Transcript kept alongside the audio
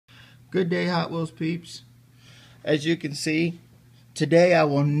Good day, Hot Wheels peeps. As you can see, today I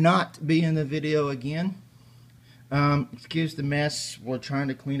will not be in the video again. Excuse the mess. We're trying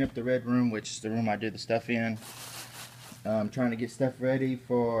to clean up the red room, which is the room I do the stuff in. Trying to get stuff ready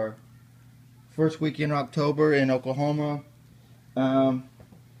for first week in October in Oklahoma. The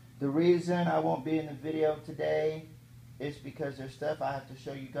reason I won't be in the video today is because there's stuff I have to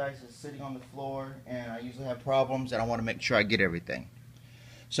show you guys that's sitting on the floor, and I usually have problems, and I want to make sure I get everything.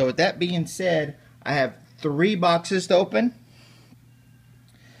 So with that being said, I have 3 boxes to open.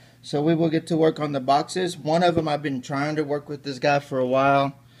 So we will get to work on the boxes. One of them I've been trying to work with this guy for a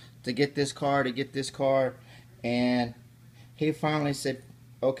while to get this car, and he finally said,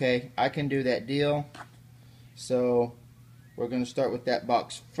 okay, I can do that deal. So we're going to start with that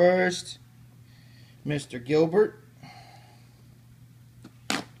box first. Mr. Gilbert.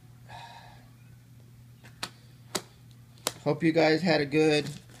 Hope you guys had a good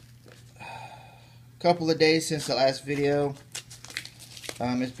couple of days since the last video.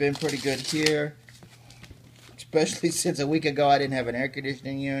 It's been pretty good here, especially since a week ago I didn't have an air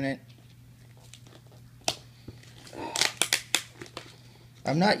conditioning unit.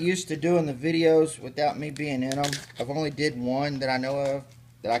 I'm not used to doing the videos without me being in them. I've only did one that I know of,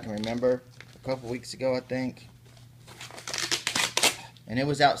 that I can remember, a couple weeks ago I think. And it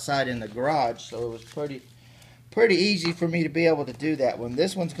was outside in the garage, so it was pretty easy for me to be able to do that one.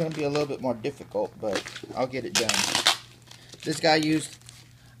 This one's going to be a little bit more difficult, but I'll get it done. This guy used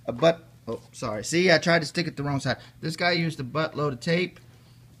a see, I tried to stick it the wrong side. This guy used a buttload of tape.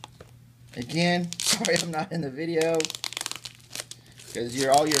 Again, sorry I'm not in the video, because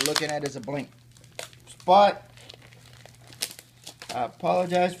all you're looking at is a blank spot. I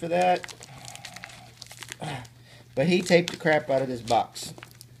apologize for that. But he taped the crap out of this box.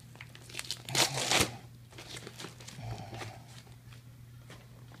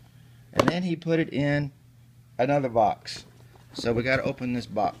 And then he put it in another box. So we got to open this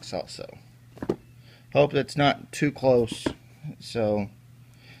box also. Hope it's not too close. So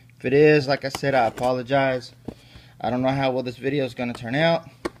if it is, like I said, I apologize. I don't know how well this video is going to turn out.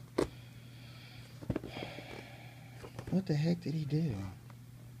 What the heck did he do?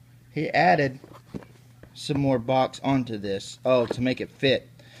 He added some more box onto this. Oh, to make it fit.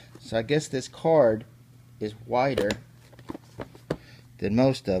 So I guess this card is wider than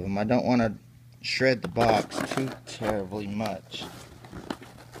most of them. I don't want to shred the box too terribly much.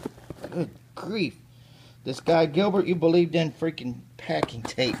 Good grief. This guy Gilbert, you believed in freaking packing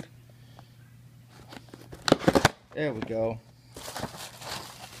tape. There we go.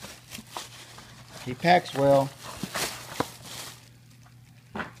 He packs well.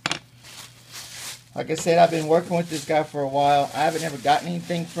 Like I said, I've been working with this guy for a while. I haven't ever gotten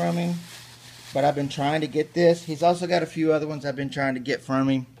anything from him, but I've been trying to get this. He's also got a few other ones I've been trying to get from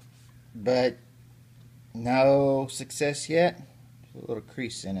him, but no success yet. There's a little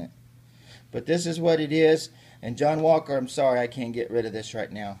crease in it. But this is what it is. And John Walker, I'm sorry I can't get rid of this right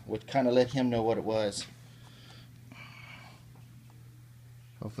now. Would kind of let him know what it was.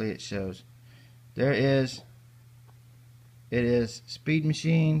 Hopefully it shows. There is. It is Speed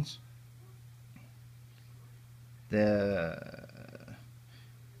Machines. The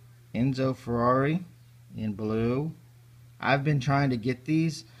Enzo Ferrari in blue. I've been trying to get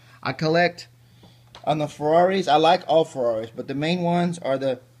these. I collect on the Ferraris. I like all Ferraris, but the main ones are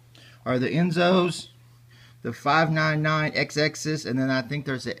the Enzos, the 599 XXs, and then I think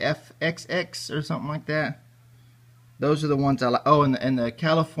there's a FXX or something like that. Those are the ones I like. Oh, and the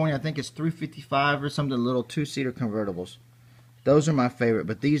California, I think it's 355 or something, little 2-seater convertibles. Those are my favorite,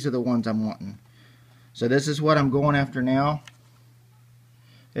 but these are the ones I'm wanting. So this is what I'm going after now.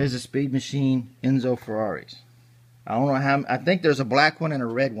 There's a Speed Machine Enzo Ferraris. I don't know how. I think there's a black one and a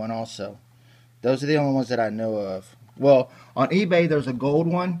red one also. Those are the only ones that I know of. Well, on eBay there's a gold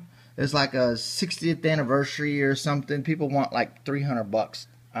one. It's like a 60th anniversary or something. People want like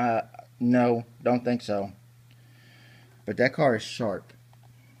 $300. No, don't think so. But that car is sharp.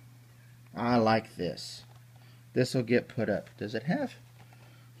 I like this. This will get put up. Does it have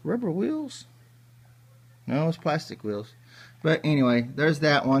rubber wheels? No, it's plastic wheels. But anyway, there's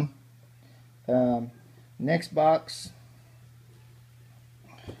that one. Next box.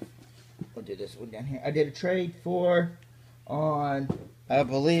 We'll do this one down here. I did a trade for on, I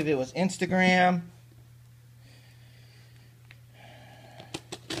believe it was Instagram.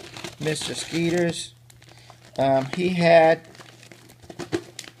 Mr. Skeeters. He had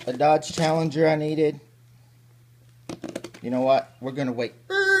a Dodge Challenger I needed. You know what? We're going to wait.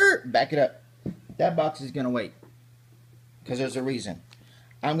 Back it up. That box is going to wait. Because there's a reason.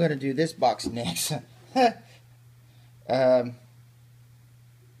 I'm going to do this box next.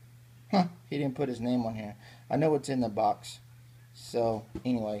 He didn't put his name on here. I know it's in the box. So,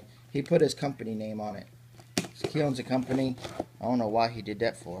 anyway, he put his company name on it. So he owns a company. I don't know why he did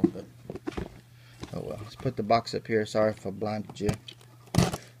that for, but oh well. Let's put the box up here. Sorry if I blinded you.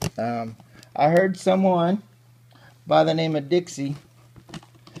 I heard someone by the name of Dixie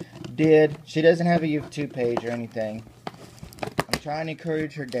she doesn't have a YouTube page or anything. I'm trying to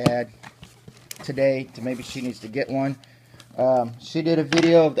encourage her dad today to maybe she needs to get one. She did a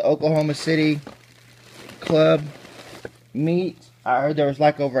video of the Oklahoma City club meet. I heard there was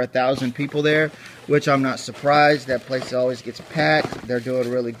like over 1,000 people there, which I'm not surprised. That place always gets packed. They're doing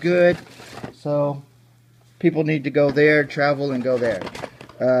really good. So people need to go there, travel and go there.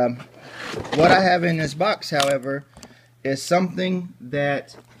 What I have in this box, however, is something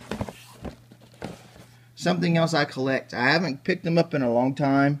else I collect. I haven't picked them up in a long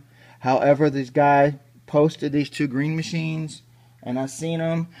time. However, this guy posted these 2 green machines, and I seen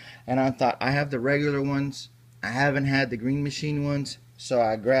them, and I thought, I have the regular ones. I haven't had the green machine ones, so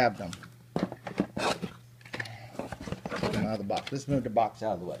I grabbed them. Take them out of the box. Let's move the box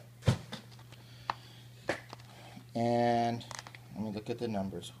out of the way. And let me look at the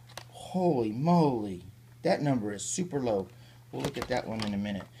numbers. Holy moly, that number is super low. We'll look at that one in a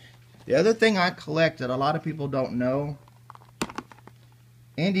minute. The other thing I collect that a lot of people don't know,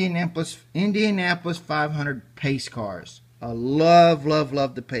 Indianapolis 500 pace cars. I love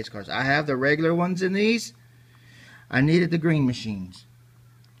the pace cars. I have the regular ones in these. I needed the green machines.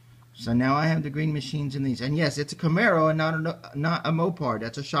 So now I have the green machines in these. And yes, it's a Camaro and not a Mopar.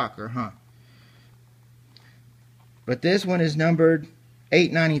 That's a shocker, huh? But this one is numbered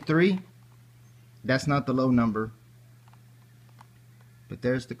 893. That's not the low number. But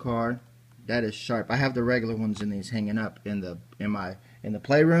there's the car. That is sharp. I have the regular ones in these hanging up in the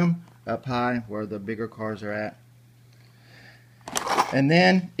playroom up high where the bigger cars are at. And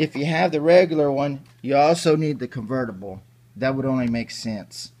then if you have the regular one, you also need the convertible. That would only make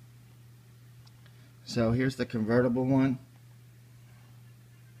sense. So here's the convertible one.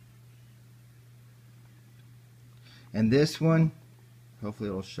 And this one, hopefully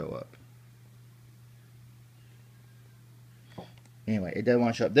it'll show up. Anyway, it doesn't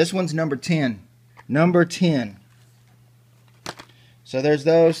want to show up. This one's number 10. Number 10. So there's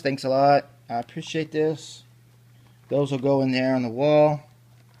those. Thanks a lot. I appreciate this. Those will go in there on the wall.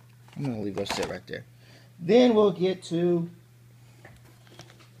 I'm going to leave those sit right there. Then we'll get to,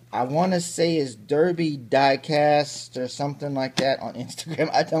 I want to say is Derby Diecast or something like that on Instagram.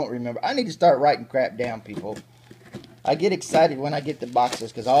 I don't remember. I need to start writing crap down, people. I get excited when I get the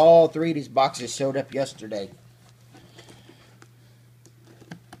boxes because all 3 of these boxes showed up yesterday.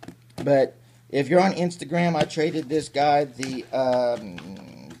 But if you're on Instagram, I traded this guy the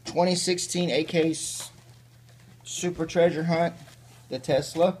 2016 AK Super Treasure Hunt, the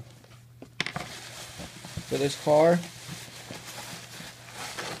Tesla, for this car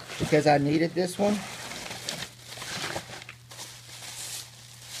because I needed this one.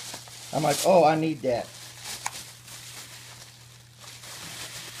 I'm like, oh, I need that.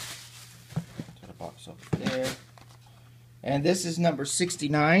 Put the box over there. And this is number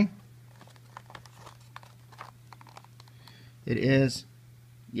 69. It is,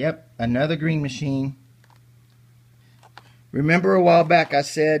 yep, another green machine. Remember a while back I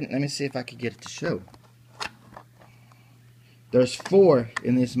said, let me see if I could get it to show. There's 4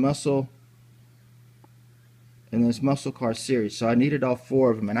 in this muscle car series. So I needed all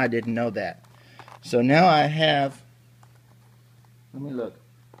 4 of them and I didn't know that. So now I have, let me look.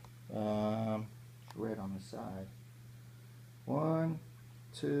 Red on the side. 1,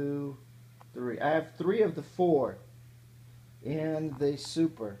 2, 3. I have 3 of the 4 in the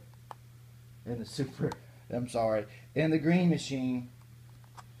super. I'm sorry. In the green machine.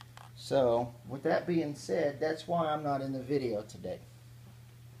 So, with that being said, that's why I'm not in the video today.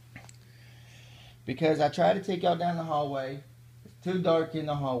 Because I tried to take y'all down the hallway. It's too dark in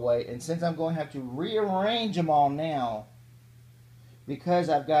the hallway. And since I'm going to have to rearrange them all now, because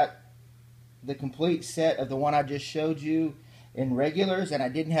I've got the complete set of the one I just showed you in regulars, and I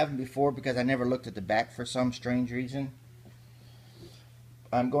didn't have them before because I never looked at the back for some strange reason.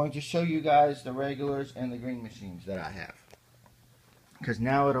 I'm going to show you guys the regulars and the green machines that I have. Because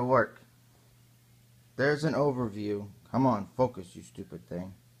now it'll work. There's an overview. Come on, focus, you stupid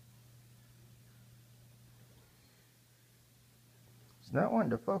thing. It's not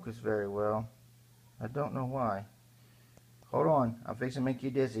wanting to focus very well. I don't know why. Hold on, I'm fixing to make you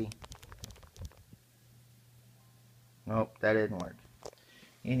dizzy. Nope, that didn't work.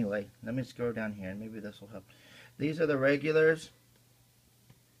 Anyway, let me scroll down here and maybe this will help. These are the regulars.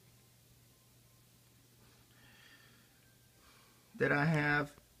 That I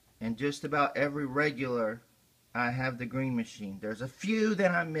have. and just about every regular I have the green machine. There's a few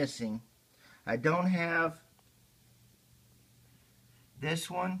that I'm missing. I don't have this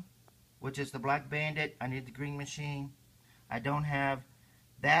one, which is the Black Bandit. I need the green machine. I don't have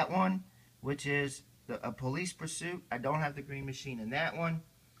that one, which is a police pursuit. I don't have the green machine in that one.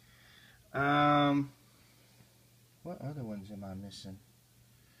 What other ones am I missing?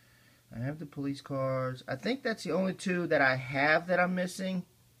 I have the police cars. I think that's the only two that I have that I'm missing.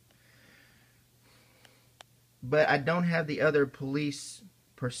 But I don't have the other police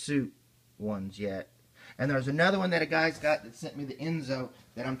pursuit ones yet. And there's another one that a guy's got that sent me, the Enzo,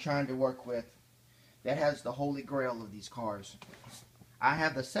 that I'm trying to work with. That has the holy grail of these cars. I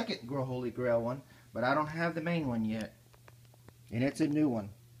have the second holy grail one, but I don't have the main one yet. And it's a new one.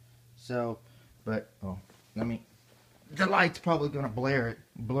 So, but, oh, let me, the light's probably going to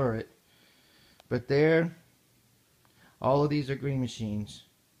blur it. But there, all of these are green machines.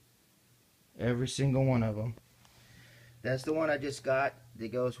 Every single one of them. That's the one I just got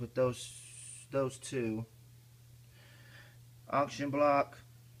that goes with those two. Auction block.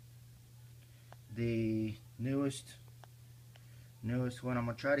 The newest one. I'm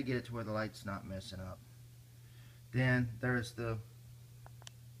going to try to get it to where the light's not messing up. Then there's the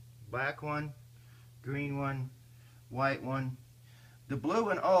black one, green one, white one. The blue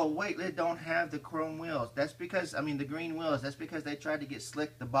one, oh wait, they don't have the chrome wheels. That's because, the green wheels, that's because they tried to get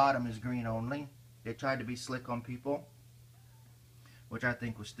slick. The bottom is green only. They tried to be slick on people, which I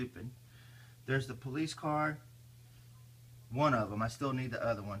think was stupid. There's the police car. One of them. I still need the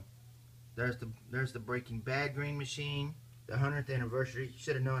other one. There's the Breaking Bad green machine. The 100th anniversary.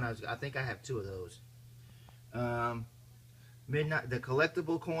 Should have known I think I have two of those. Midnight, the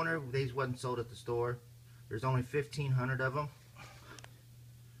collectible corner. These wasn't sold at the store. There's only 1,500 of them.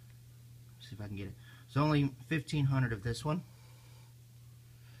 See if I can get it. There's only 1,500 of this one.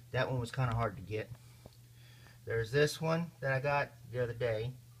 That one was kind of hard to get. There's this one that I got the other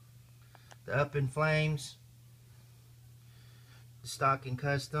day. The Up in Flames. The Stock and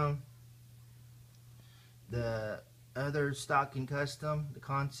Custom. The other Stock and Custom. The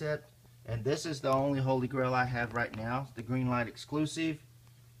Concept. And this is the only holy grail I have right now. The Greenlight exclusive.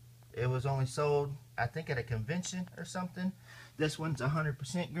 It was only sold, I think, at a convention or something. This one's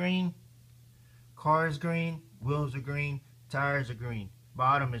 100% green. Car is green. Wheels are green. Tires are green.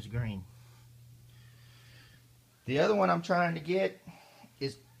 Bottom is green. The other one I'm trying to get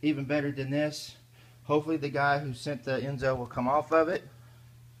is even better than this. Hopefully the guy who sent the Enzo will come off of it.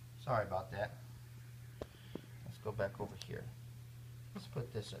 Sorry about that. Let's go back over here. Let's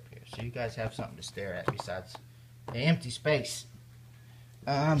put this up here so you guys have something to stare at besides the empty space.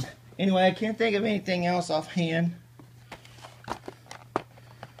 Anyway, I can't think of anything else offhand.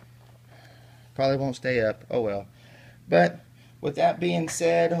 Probably won't stay up. Oh well. But with that being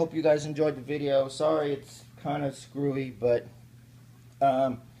said, I hope you guys enjoyed the video. Sorry it's kind of screwy, but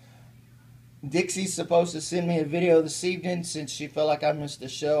Dixie's supposed to send me a video this evening since she felt like I missed the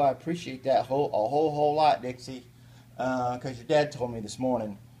show. I appreciate that a whole lot, Dixie, because your dad told me this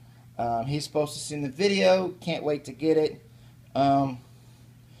morning. He's supposed to send the video. Can't wait to get it.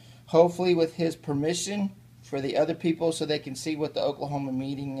 Hopefully with his permission for the other people so they can see what the Oklahoma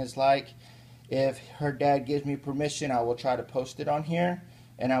meeting is like. If her dad gives me permission, I will try to post it on here,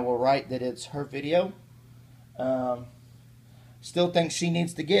 and I will write that it's her video. Still think she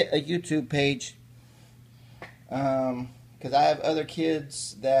needs to get a YouTube page, because I have other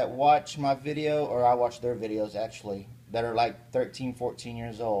kids that watch my video, or I watch their videos actually, that are like 13, 14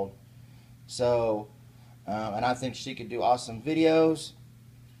 years old. So, and I think she could do awesome videos.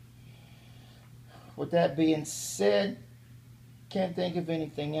 With that being said, can't think of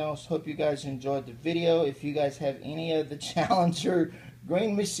anything else. Hope you guys enjoyed the video. If you guys have any of the Challenger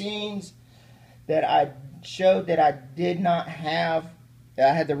green machines that I showed that I did not have, I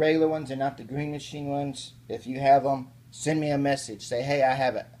had the regular ones and not the green machine ones. If you have them, send me a message. Say, hey, I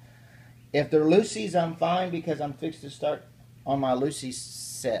have it. If they're Lucy's, I'm fine because I'm fixed to start on my Lucy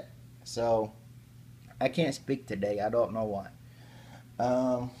set. So, I can't speak today. I don't know why.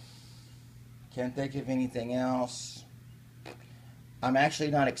 Can't think of anything else. I'm actually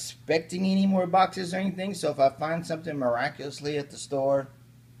not expecting any more boxes or anything, so if I find something miraculously at the store,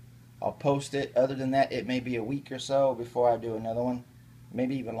 I'll post it. Other than that, it may be a week or so before I do another one.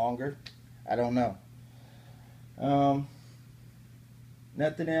 Maybe even longer. I don't know.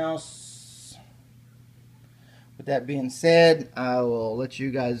 Nothing else. With that being said, I will let you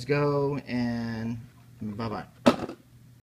guys go, and bye-bye.